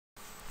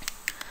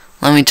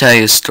Let me tell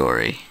you a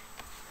story.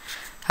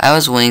 I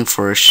was waiting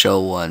for a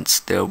show once.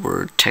 There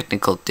were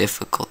technical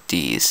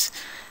difficulties.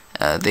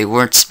 They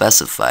weren't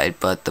specified,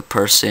 but the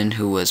person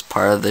who was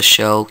part of the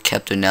show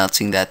kept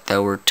announcing that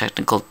there were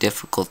technical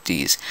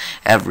difficulties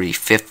every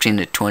 15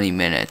 to 20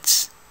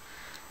 minutes.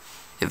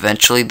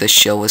 Eventually, the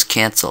show was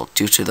canceled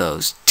due to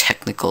those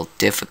technical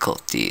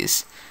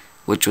difficulties,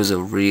 which was a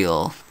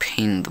real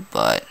pain in the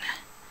butt.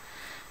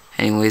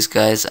 Anyways,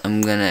 guys,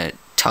 I'm gonna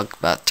talk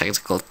about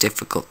technical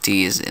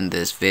difficulties in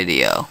this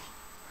video.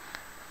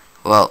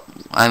 Well,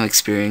 I'm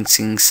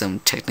experiencing some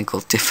technical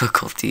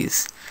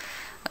difficulties.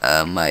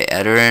 My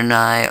editor and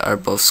I are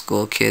both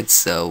school kids,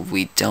 so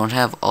we don't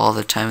have all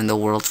the time in the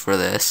world for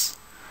this.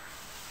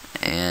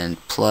 And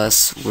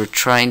plus, we're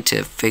trying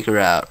to figure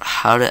out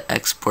how to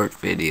export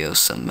videos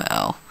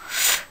somehow,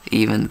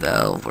 even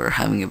though we're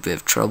having a bit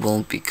of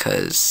trouble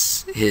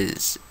because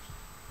his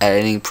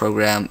editing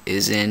program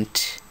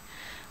isn't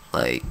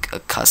like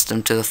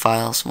accustomed to the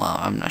files. Well,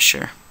 I'm not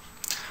sure,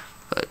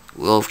 but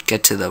we'll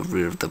get to the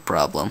root of the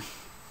problem.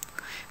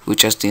 We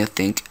just need to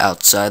think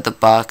outside the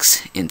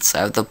box,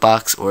 inside the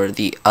box, or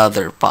the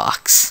other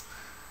box.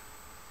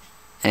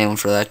 Anyone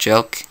for that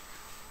joke?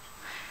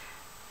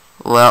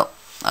 Well,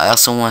 I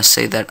also want to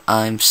say that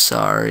I'm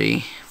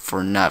sorry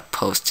for not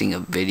posting a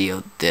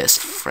video this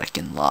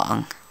freaking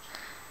long.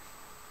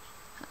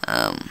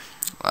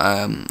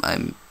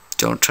 I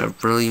don't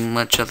have really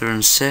much other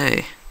than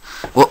say.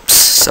 Whoops,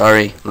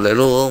 sorry,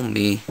 little old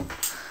me.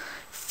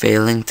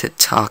 Failing to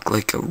talk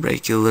like a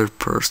regular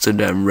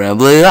person and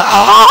rambling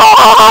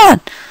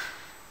on.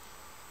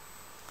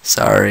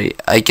 Sorry,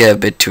 I get a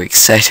bit too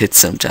excited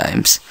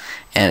sometimes,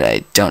 and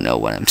I don't know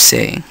what I'm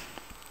saying.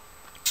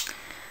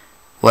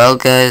 Well,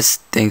 guys,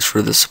 thanks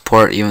for the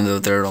support, even though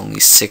there are only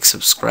 6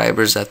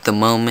 subscribers at the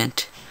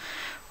moment.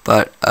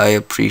 But I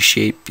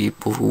appreciate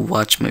people who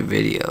watch my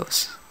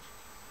videos.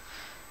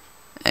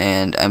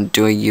 And I'm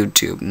doing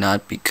YouTube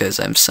not because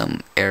I'm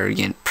some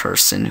arrogant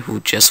person who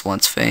just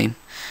wants fame.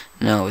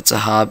 No, it's a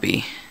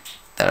hobby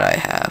that I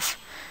have.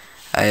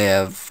 I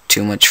have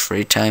too much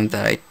free time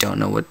that I don't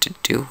know what to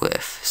do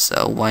with.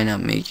 So why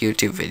not make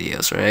YouTube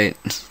videos, right?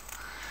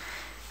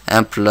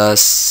 And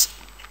plus,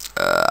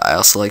 I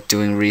also like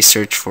doing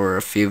research for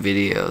a few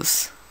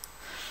videos.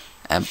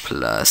 And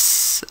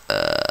plus,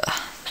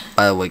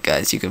 by the way,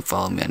 guys, you can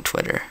follow me on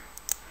Twitter.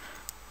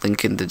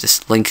 Link in the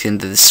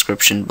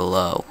description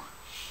below.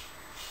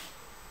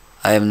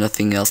 I have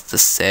nothing else to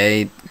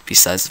say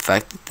besides the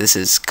fact that this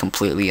is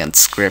completely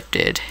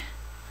unscripted.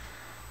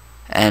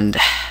 And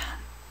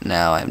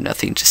now I have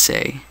nothing to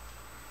say.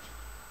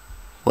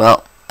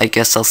 Well, I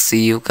guess I'll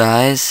see you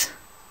guys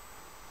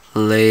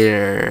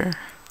later.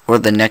 Or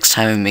the next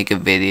time I make a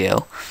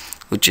video.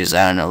 Which is,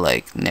 I don't know,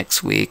 like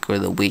next week or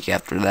the week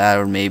after that.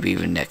 Or maybe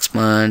even next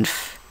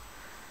month.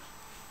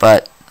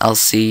 But I'll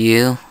see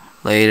you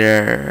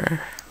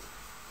later.